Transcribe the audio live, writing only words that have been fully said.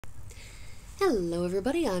Hello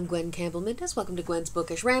everybody, I'm Gwen Campbell-Mindes. Welcome to Gwen's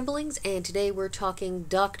Bookish Ramblings, and today we're talking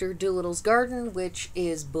Dr. Dolittle's Garden, which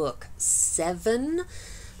is book 7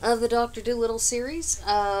 of the Dr. Dolittle series.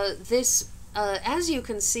 As you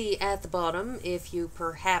can see at the bottom, if you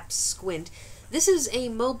perhaps squint, this is a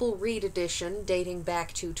mobile read edition dating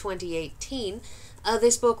back to 2018.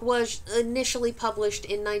 This book was initially published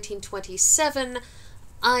in 1927.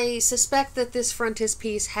 I suspect that this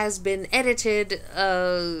frontispiece has been edited,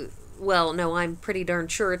 well, no, I'm pretty darn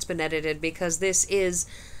sure it's been edited, because this is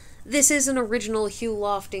an original Hugh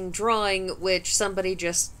Lofting drawing, which somebody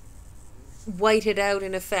just whited out,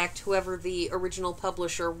 in effect, whoever the original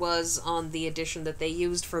publisher was on the edition that they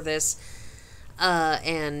used for this,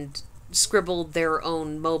 and scribbled their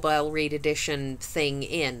own mobile read edition thing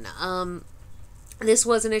in. This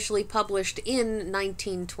was initially published in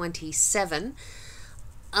 1927.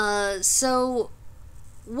 So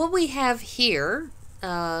what we have here,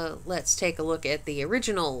 let's take a look at the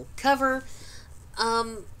original cover.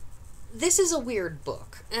 This is a weird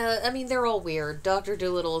book. I mean, they're all weird. Dr.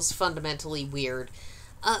 Dolittle is fundamentally weird.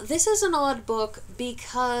 This is an odd book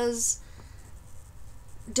because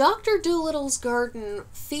Dr. Dolittle's Garden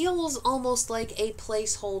feels almost like a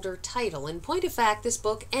placeholder title. In point of fact, this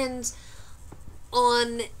book ends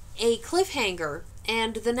on a cliffhanger,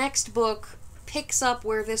 and the next book picks up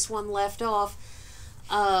where this one left off.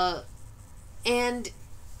 And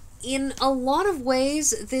in a lot of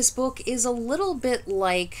ways, this book is a little bit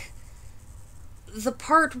like the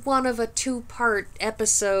part 1 of a 2-part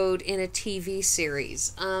episode in a TV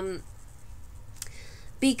series.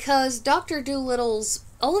 Because Dr. Dolittle's,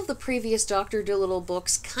 all of the previous Dr. Dolittle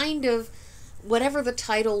books kind of, whatever the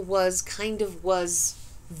title was, kind of was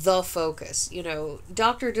the focus. You know,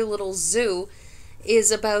 Dr. Dolittle's Zoo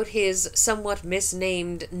is about his somewhat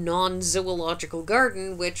misnamed non-zoological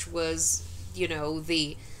garden, which was, you know,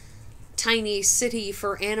 the tiny city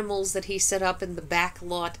for animals that he set up in the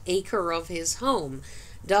backlot acre of his home.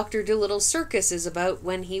 Dr. Dolittle's Circus is about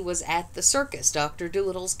when he was at the circus. Dr.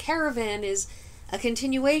 Dolittle's Caravan is a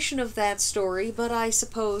continuation of that story, but I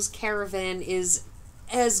suppose caravan is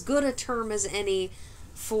as good a term as any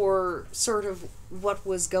for sort of what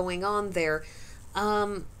was going on there.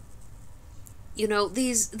 You know,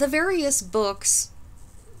 the various books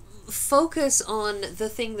focus on the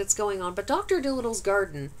thing that's going on, but Dr. Dolittle's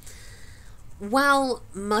Garden, while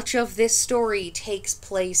much of this story takes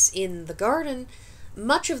place in the garden,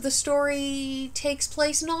 much of the story takes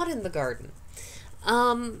place not in the garden.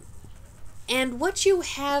 And what you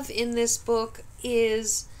have in this book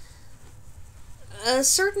is a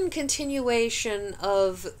certain continuation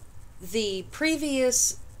of the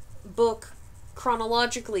previous book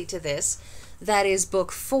chronologically to this, that is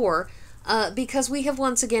book 4, because we have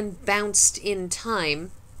once again bounced in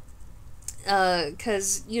time,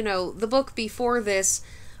 because, you know, the book before this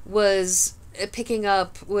was the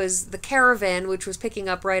Caravan, which was picking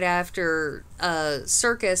up right after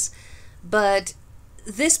Circus, but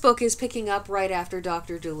this book is picking up right after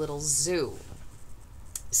Dr. Dolittle's Zoo.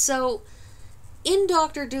 So, in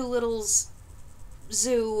Dr. Dolittle's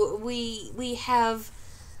Zoo, we have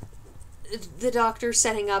the doctor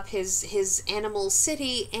setting up his animal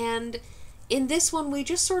city, and in this one we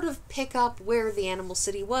just sort of pick up where the animal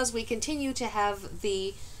city was. We continue to have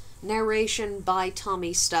the narration by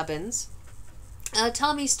Tommy Stubbins.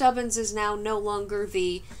 Tommy Stubbins is now no longer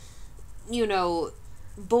the, you know,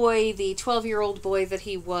 boy, the 12-year-old boy that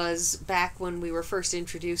he was back when we were first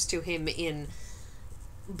introduced to him in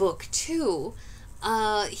book 2.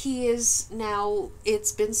 He is now,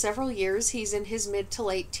 it's been several years, he's in his mid to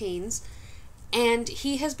late teens, and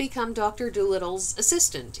he has become Dr. Dolittle's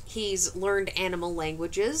assistant. He's learned animal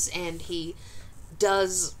languages, and he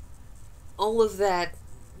does all of that,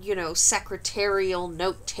 you know, secretarial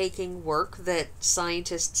note-taking work that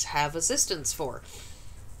scientists have assistants for.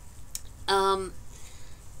 And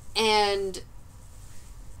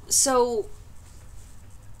so,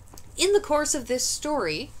 in the course of this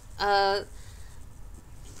story,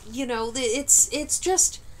 you know, it's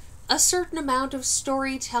just a certain amount of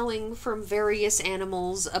storytelling from various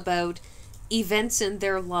animals about events in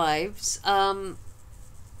their lives.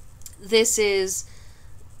 This is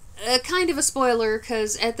a kind of a spoiler,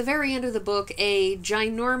 because at the very end of the book, a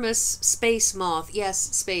ginormous space moth, yes,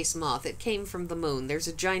 space moth, it came from the moon. There's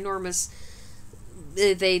a ginormous,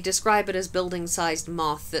 they describe it as building-sized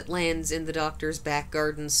moth that lands in the doctor's back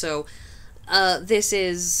garden. So this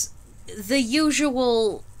is the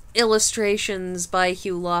usual illustrations by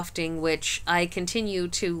Hugh Lofting, which I continue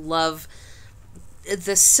to love.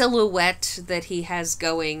 The silhouette that he has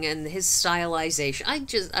going and his stylization.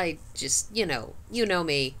 I just, you know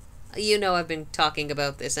me. You know I've been talking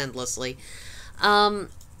about this endlessly. Um,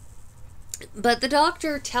 but the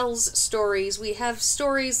Doctor tells stories. We have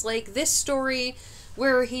stories like this story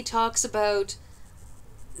where he talks about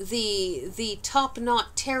the top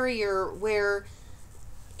knot terrier, where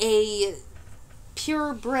a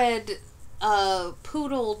purebred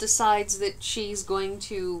poodle decides that she's going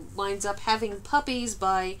to winds up having puppies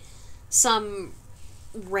by some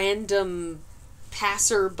random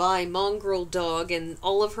passerby mongrel dog, and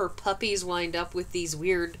all of her puppies wind up with these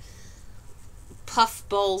weird puff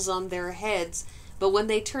balls on their heads. But when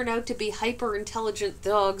they turn out to be hyper intelligent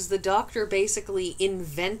dogs, the Doctor basically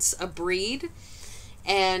invents a breed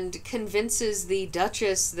and convinces the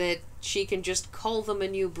Duchess that she can just call them a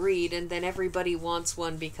new breed, and then everybody wants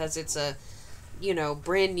one because it's a,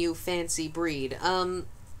 brand new fancy breed.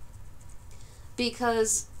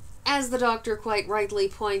 Because, as the Doctor quite rightly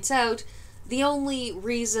points out, the only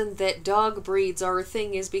reason that dog breeds are a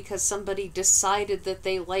thing is because somebody decided that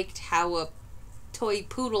they liked how a toy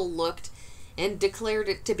poodle looked and declared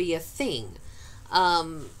it to be a thing.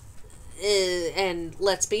 And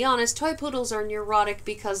let's be honest, toy poodles are neurotic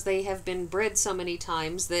because they have been bred so many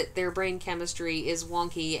times that their brain chemistry is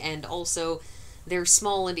wonky, and also they're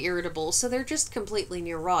small and irritable, so they're just completely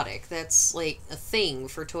neurotic. That's like a thing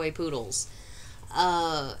for toy poodles.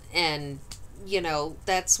 And,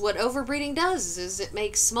 that's what overbreeding does, is it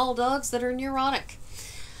makes small dogs that are neurotic.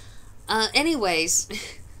 Anyways,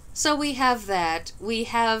 so we have that.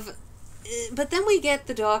 But then we get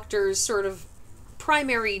the Doctor's sort of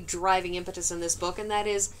primary driving impetus in this book, and that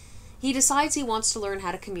is he decides he wants to learn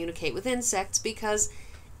how to communicate with insects, because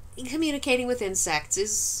communicating with insects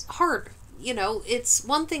is hard. It's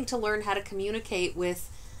one thing to learn how to communicate with,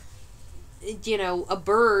 a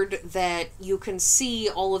bird that you can see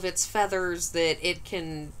all of its feathers, that it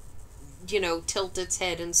can, tilt its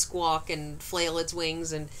head and squawk and flail its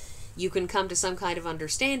wings, and you can come to some kind of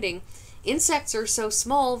understanding. Insects are so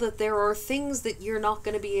small that there are things that you're not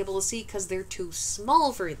going to be able to see because they're too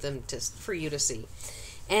small for you to see,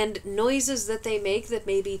 and noises that they make that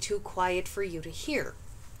may be too quiet for you to hear.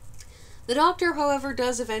 The Doctor, however,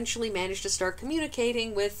 does eventually manage to start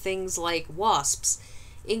communicating with things like wasps,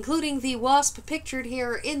 including the wasp pictured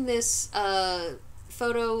here in this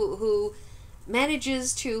photo, who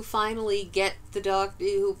manages to finally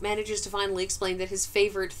explain that his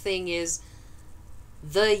favorite thing is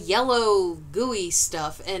the yellow gooey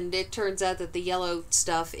stuff, and it turns out that the yellow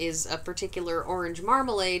stuff is a particular orange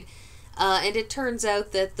marmalade, and it turns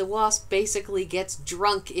out that the wasp basically gets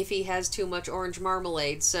drunk if he has too much orange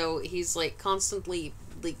marmalade, so he's constantly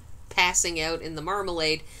passing out in the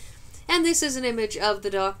marmalade. And this is an image of the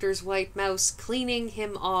Doctor's white mouse cleaning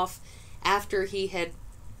him off after he had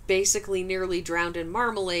basically nearly drowned in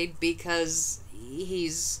marmalade, because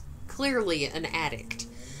he's clearly an addict.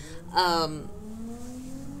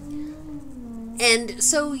 And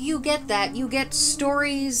so you get that. You get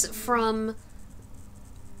stories from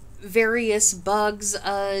various bugs.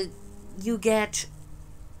 You get,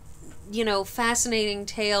 fascinating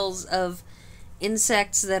tales of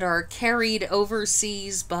insects that are carried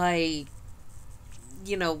overseas by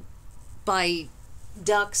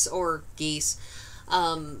ducks or geese.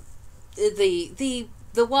 The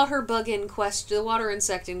water bug in question, the water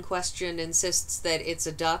insect in question, insists that it's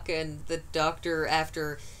a duck, and the Doctor,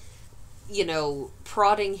 after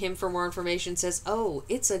prodding him for more information, says, "Oh,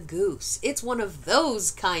 it's a goose. It's one of those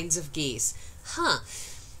kinds of geese." Huh.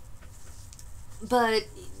 But,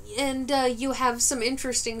 you have some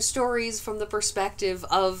interesting stories from the perspective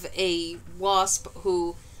of a wasp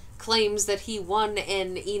who claims that he won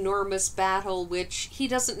an enormous battle, which he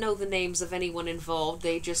doesn't know the names of anyone involved.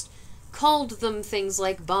 They just called them things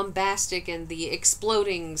like bombastic and the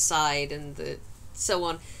exploding side and the so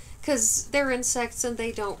on. Because they're insects and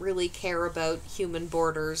they don't really care about human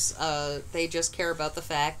borders. They just care about the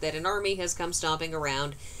fact that an army has come stomping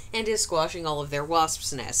around and is squashing all of their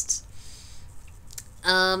wasps' nests.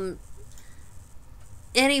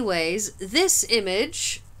 Anyways, this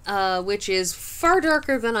image, which is far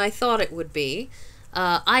darker than I thought it would be,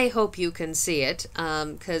 I hope you can see it,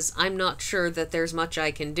 because I'm not sure that there's much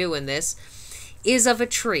I can do in this, is of a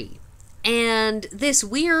tree. And this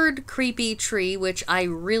weird, creepy tree, which I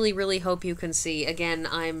really, really hope you can see. Again,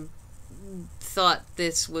 thought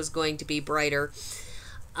this was going to be brighter.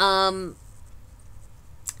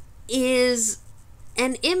 Is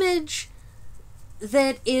an image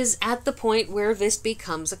that is at the point where this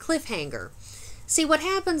becomes a cliffhanger. See, what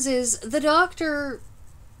happens is the Doctor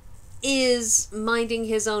is minding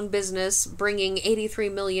his own business, bringing 83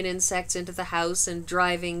 million insects into the house and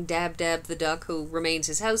driving Dab Dab the duck, who remains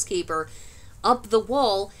his housekeeper, up the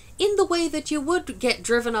wall in the way that you would get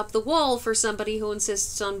driven up the wall for somebody who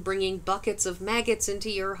insists on bringing buckets of maggots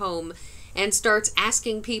into your home and starts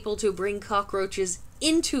asking people to bring cockroaches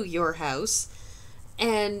into your house.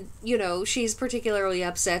 And, you know, she's particularly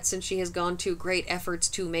upset since she has gone to great efforts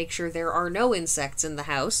to make sure there are no insects in the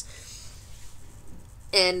house.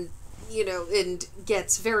 And, you know, and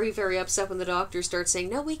gets very, very upset when the doctor starts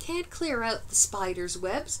saying, no, we can't clear out the spiders'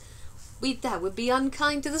 webs. That would be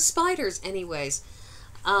unkind to the spiders. Anyways,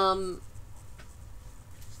 and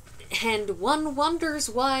one wonders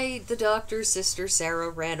why the doctor's sister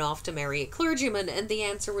Sarah ran off to marry a clergyman, and the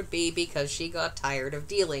answer would be because she got tired of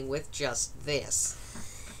dealing with just this.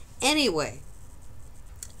 Anyway,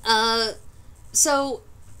 so,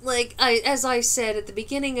 like, as I said at the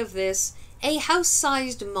beginning of this, a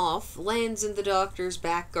house-sized moth lands in the doctor's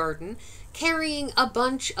back garden, carrying a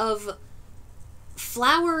bunch of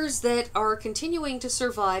flowers that are continuing to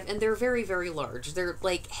survive, and they're very, very large. They're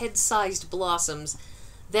like head-sized blossoms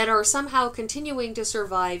that are somehow continuing to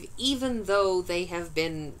survive even though they have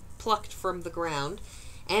been plucked from the ground,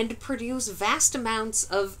 and produce vast amounts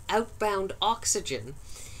of outbound oxygen.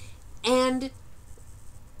 And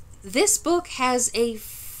this book has a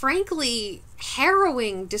frankly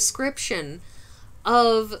harrowing description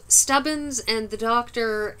of Stubbins and the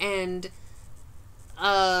Doctor and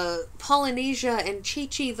Polynesia and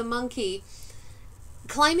Chi-Chi the monkey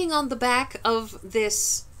climbing on the back of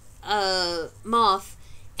this moth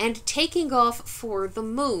and taking off for the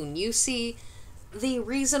moon. You see, the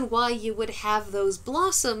reason why you would have those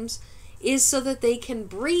blossoms is so that they can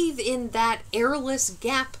breathe in that airless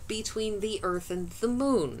gap between the Earth and the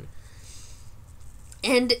moon.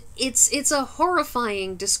 And it's a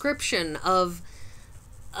horrifying description of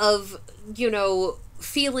you know,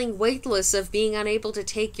 feeling weightless, of being unable to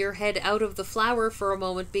take your head out of the flower for a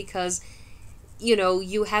moment because, you know,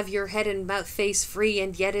 you have your head and mouth face free,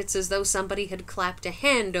 and yet it's as though somebody had clapped a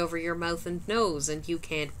hand over your mouth and nose and you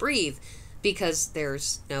can't breathe because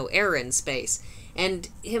there's no air in space. And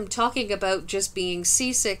him talking about just being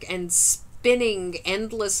seasick and spinning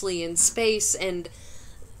endlessly in space and,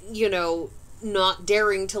 you know, not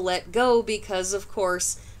daring to let go because, of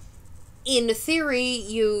course, in theory,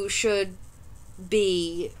 you should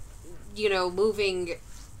be, you know, moving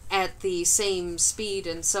at the same speed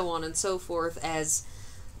and so on and so forth as,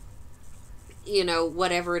 you know,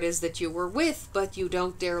 whatever it is that you were with, but you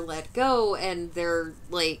don't dare let go, and they're,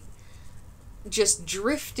 like, just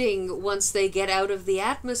drifting once they get out of the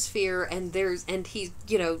atmosphere, and he,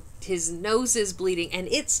 you know, his nose is bleeding, and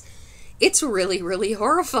it's really, really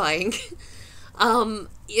horrifying.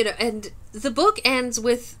 You know, and the book ends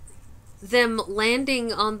with them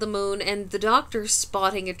landing on the moon and the Doctor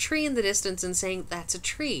spotting a tree in the distance and saying, that's a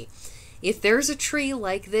tree. If there's a tree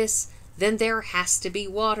like this, then there has to be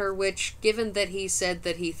water, which, given that he said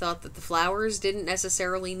that he thought that the flowers didn't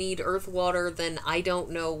necessarily need earth water, then I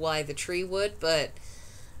don't know why the tree would, but,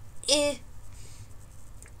 you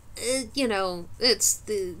know, it's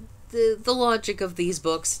the logic of these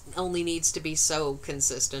books only needs to be so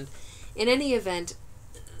consistent. In any event,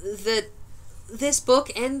 this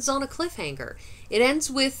book ends on a cliffhanger. It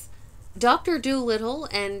ends with Dr. Dolittle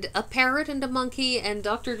and a parrot and a monkey and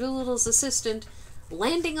Dr. Dolittle's assistant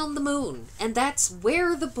landing on the moon. And that's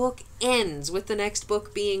where the book ends, with the next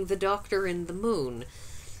book being The Doctor and the Moon.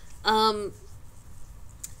 And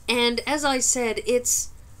as I said,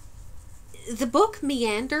 the book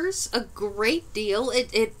meanders a great deal.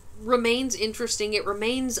 It remains interesting. It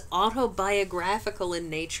remains autobiographical in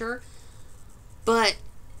nature. But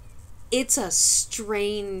it's a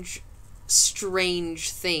strange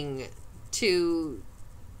thing to...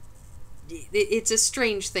 It's a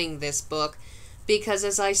strange thing, this book, because,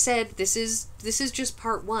 as I said, this is just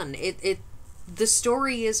part one. The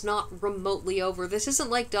story is not remotely over. This isn't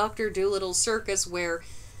like Dr. Dolittle's Circus, where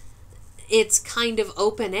it's kind of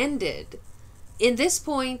open-ended. In this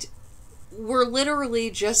point, we're literally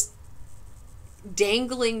just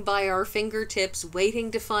dangling by our fingertips, waiting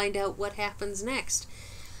to find out what happens next.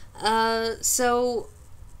 So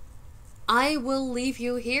I will leave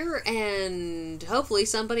you here, and hopefully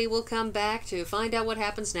somebody will come back to find out what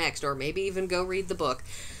happens next, or maybe even go read the book.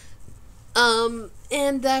 And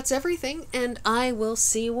that's everything, and I will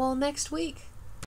see you all next week.